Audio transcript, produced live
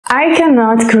I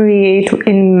cannot create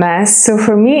in mess, so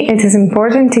for me it is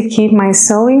important to keep my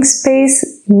sewing space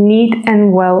neat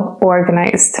and well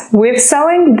organized. With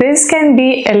sewing, this can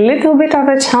be a little bit of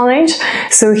a challenge,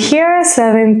 so here are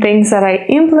 7 things that I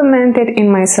implemented in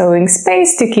my sewing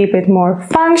space to keep it more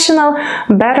functional,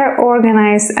 better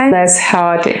organized, and less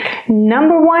chaotic.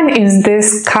 Number 1 is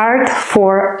this cart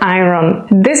for iron.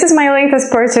 This is my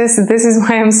latest purchase. This is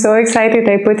why I'm so excited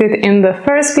I put it in the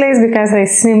first place, because I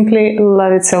simply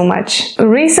love it so much.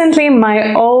 Recently,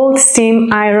 my old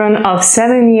steam iron of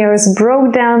 7 years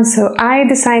broke down, so I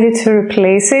decided to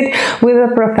replace it with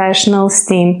a professional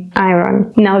steam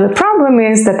iron. Now the problem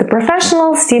is that the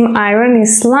professional steam iron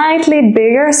is slightly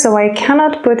bigger, so I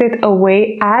cannot put it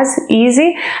away as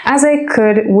easy as I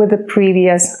could with the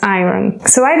previous iron.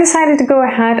 So I decided to go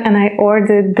ahead and I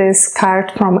ordered this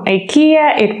cart from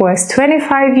IKEA. It was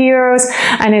 25 euros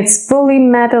and it's fully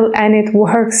metal and it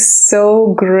works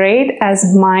so great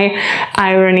as my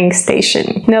ironing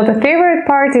station. Now the favorite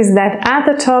part is that at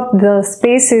the top the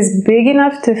space is big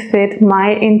enough to fit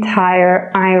my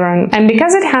entire iron, and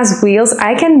because it has wheels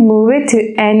I can move it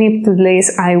to any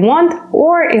place I want,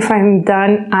 or if I'm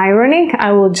done ironing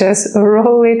I will just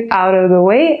roll it out of the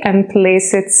way and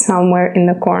place it somewhere in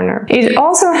the corner. It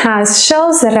also has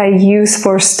shelves that I use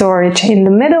for storage. In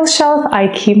the middle shelf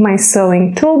I keep my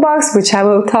sewing toolbox, which I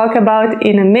will talk about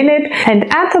in a minute,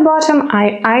 and at the bottom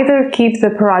I either keep the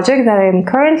project that I'm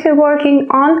currently working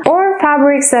on or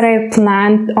fabrics that I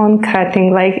planned on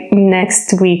cutting like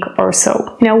next week or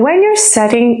so. Now when you're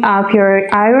setting up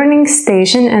your ironing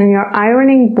station and your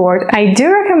ironing board, I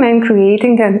do recommend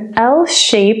creating an L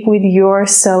shape with your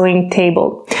sewing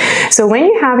table. So when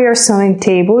you have your sewing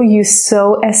table, you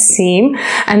sew a seam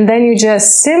and then you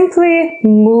just simply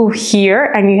move here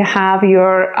and you have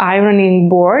your ironing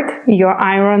board, your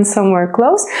iron somewhere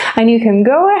close, and you can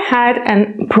go ahead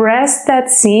and press that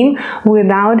seam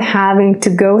without having to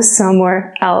go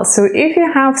somewhere else. So if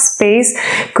you have space,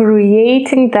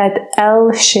 creating that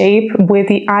L shape with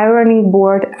the ironing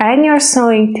board and your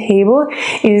sewing table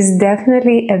is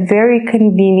definitely a very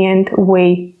convenient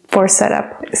way for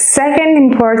setup. Second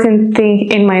important thing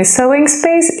in my sewing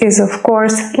space is of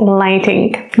course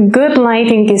lighting. Good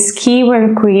lighting is key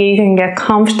when creating a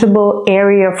comfortable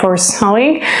area for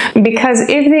sewing, because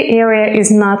if the area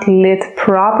is not lit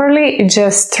properly it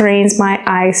just strains my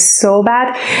eyes so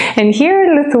bad. And here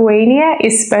in Lithuania,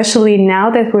 especially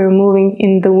now that we're moving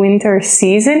in the winter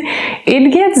season,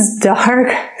 it gets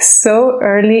dark so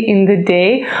early in the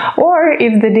day, or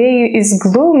if the day is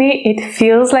gloomy it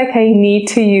feels like I need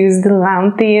to use the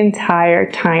lamp the entire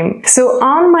time. So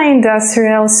on my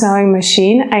industrial sewing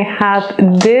machine I have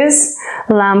this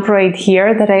lamp right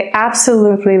here that I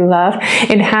absolutely love.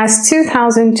 It has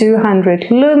 2200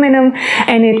 luminum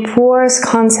and it pours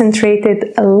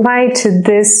concentrated light to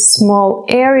this small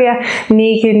area,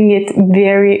 making it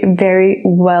very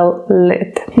well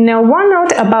lit. Now one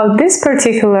note about this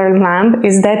particular lamp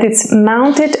is that it's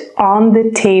mounted on the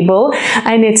table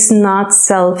and it's not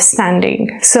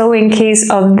self-standing. So in case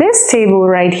of this table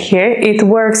right here, it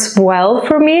works well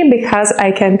for me because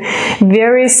I can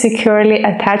very securely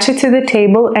attach it to the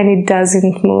table and it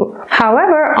doesn't move.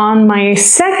 However, on my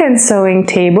second sewing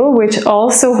table, which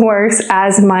also works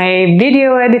as my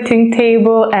video editing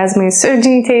table, as my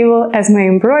serging table, as my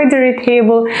embroidery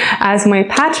table, as my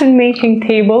pattern making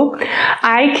table,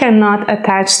 I cannot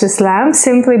attach this lamp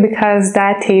simply because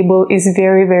that table is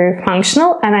very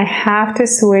functional and I have to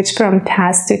switch from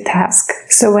task to task.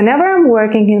 So whenever I'm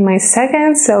working in my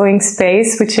second sewing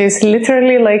space, which is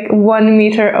literally like 1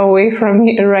 meter away from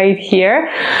me right here,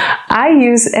 I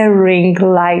use a ring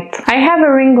light. I have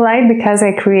a ring light because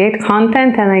I create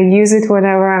content and I use it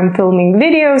whenever I'm filming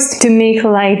videos to make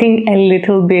lighting a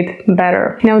little bit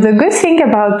better. Now the good thing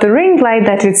about the ring light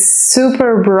that it's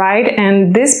super bright,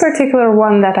 and this particular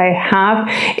one that I have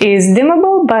is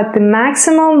dimmable, but the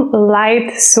maximum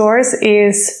light source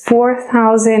is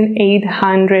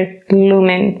 4800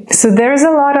 lumen. So there's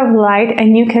a lot of light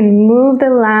and you can move the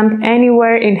lamp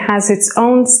anywhere. It has its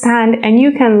own stand and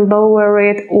you can lower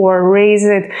it or raise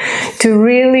it to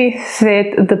really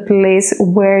fit the place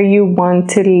where you want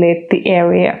to lit the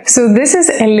area. So this is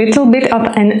a little bit of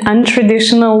an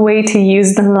untraditional way to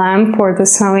use the lamp for the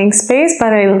sewing space,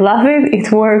 but I love it.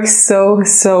 It works so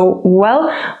well.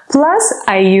 Plus,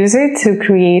 I use it to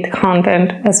create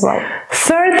content as well.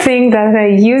 Third thing that I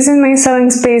use in my sewing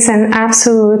space and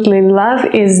absolutely love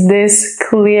is this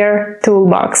clear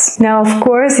toolbox. Now, of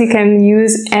course, you can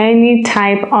use any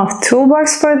type of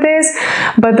toolbox for this,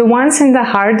 but the ones in the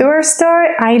hardware store,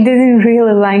 I didn't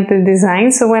really like the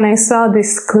design, so when I saw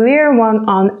this clear one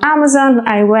on Amazon,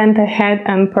 I went ahead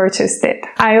and purchased it.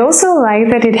 I also like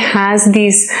that it has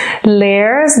these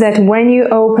layers that when you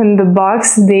open the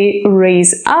box, they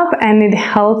raise up, and it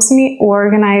helps me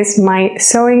organize my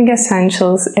sewing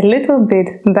essentials a little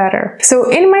bit better. So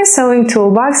in my sewing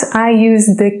toolbox, I use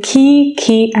the key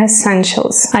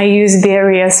essentials. I use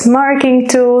various marking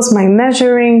tools, my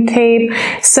measuring tape,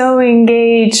 sewing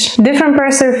gauge, different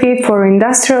presser feet for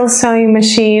industrial sewing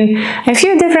machine, a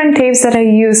few different tapes that I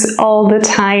use all the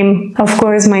time, of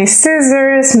course my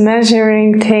scissors,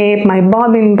 measuring tape, my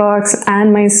bobbin box,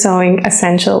 and my sewing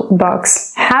essential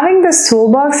box. Having this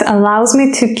toolbox allows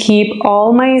me to keep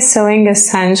all my sewing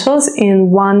essentials in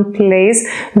one place,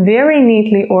 very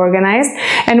neatly organized,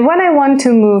 and when I want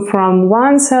to move from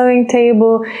one sewing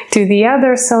table to the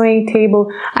other sewing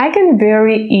table, I can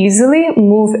very easily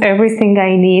move everything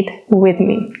I need with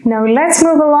me. Now let's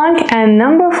move along, and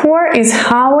number 4 is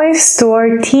how I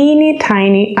store teeny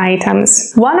tiny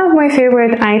items. One of my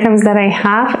favorite items that I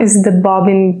have is the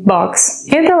bobbin box.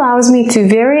 It allows me to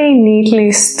very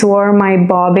neatly store my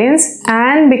bobbins,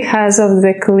 and because of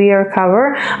the clear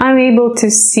cover, I'm able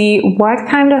to see what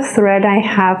kind of thread I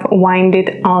have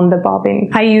winded on the bobbin.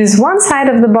 I use one side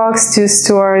of the box to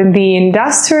store the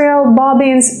industrial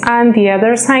bobbins and the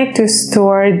other side to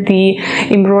store the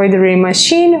embroidery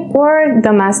machine or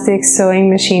domestic sewing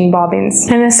machine bobbins.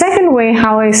 And the second way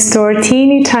how I store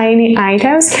teeny tiny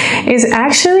items is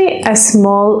actually a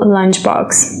small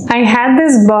lunchbox. I had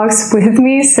this box with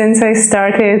me since I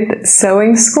started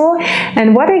sewing school,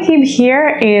 and what I keep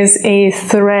here is a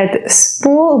thread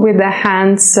spool with a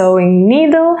hand sewing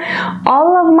needle,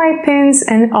 all of my pins,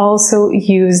 and also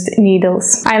used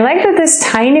needles. I like that this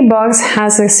tiny box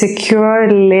has a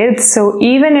secure lid, so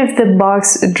even if the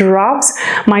box drops,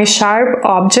 my sharp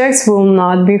objects will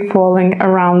not be falling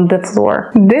around the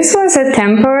floor. This was a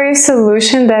temporary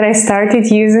solution that I started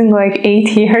using like 8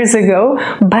 years ago,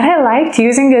 but I liked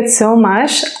using it so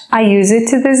much, I use it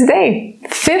to this day.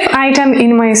 Fifth item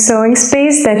in my sewing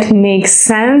space that makes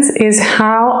sense is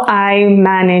how I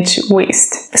manage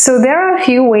waste. So there are a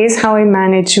few ways how I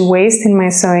manage waste in my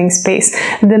sewing space.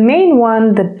 The main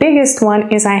one, the biggest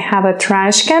one, is I have a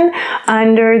trash can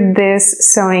under this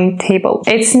sewing table.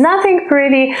 It's nothing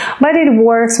pretty, but it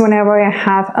works whenever I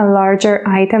have a larger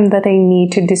item that I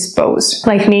need to dispose.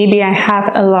 Like maybe I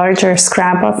have a larger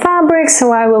scrap of fabric,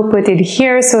 so I will put it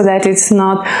here so that it's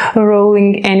not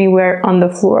rolling anywhere on the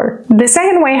floor. The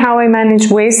second way how I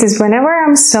manage waste is whenever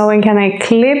I'm sewing and I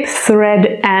clip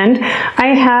thread end, I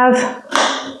have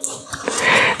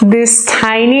this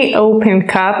tiny open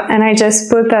cup, and I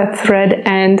just put that thread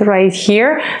end right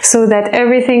here so that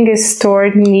everything is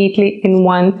stored neatly in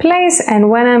one place,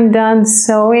 and when I'm done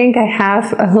sewing, I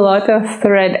have a lot of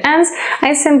thread ends,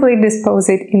 I simply dispose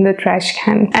it in the trash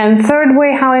can. And third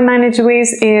way how I manage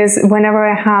waste is whenever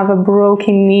I have a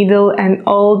broken needle, an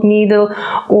old needle,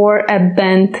 or a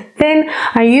bent pin,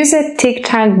 I use a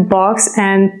tic-tac box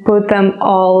and put them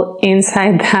all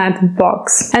inside that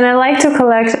box. And I like to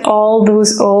collect all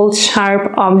those old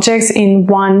sharp objects in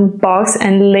one box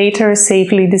and later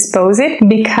safely dispose it,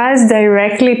 because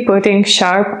directly putting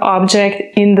sharp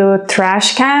object in the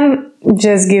trash can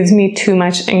just gives me too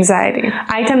much anxiety.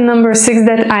 Item number 6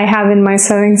 that I have in my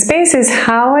sewing space is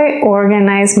how I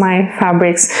organize my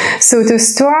fabrics. So to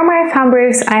store my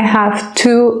fabrics, I have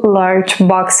 2 large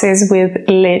boxes with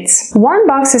lids. One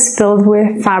box is filled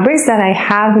with fabrics that I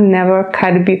have never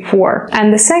cut before,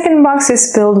 and the second box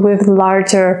is filled with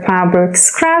larger fabric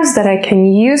scraps that I can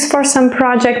use for some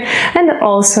project, and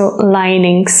also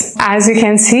linings. As you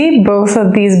can see, both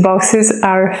of these boxes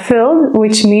are filled,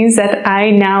 which means that I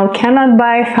now cannot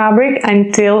buy fabric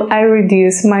until I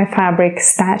reduce my fabric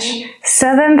stash.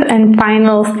 Seventh and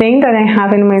final thing that I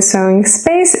have in my sewing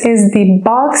space is the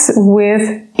box with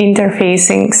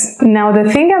interfacings. Now the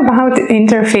thing about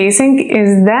interfacing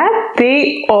is that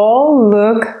they all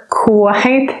look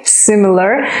quite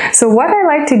similar. So what I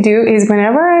like to do is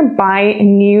whenever I buy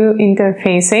new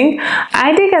interfacing,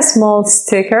 I take a small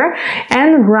sticker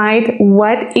and write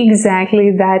what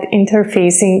exactly that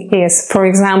interfacing is. For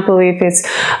example, if it's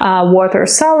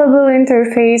water-soluble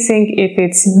interfacing, if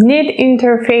it's knit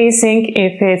interfacing,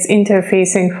 if it's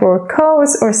interfacing for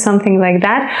coats or something like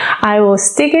that, I will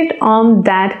stick it on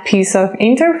that flat piece of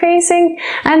interfacing,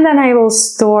 and then I will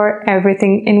store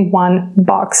everything in one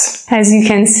box. As you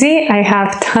can see, I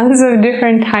have tons of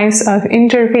different types of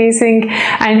interfacing,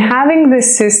 and having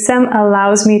this system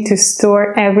allows me to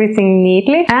store everything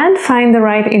neatly and find the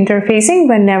right interfacing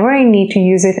whenever I need to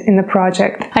use it in the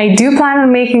project. I do plan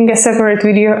on making a separate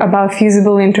video about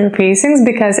fusible interfacings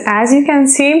because, as you can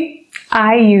see,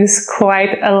 I use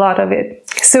quite a lot of it.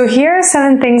 So here are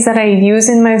 7 things that I use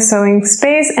in my sewing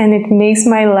space, and it makes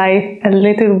my life a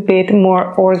little bit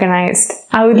more organized.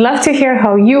 I would love to hear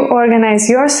how you organize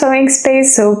your sewing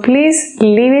space, so please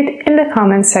leave it in the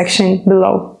comment section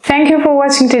below. Thank you for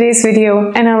watching today's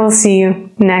video, and I will see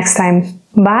you next time.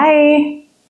 Bye!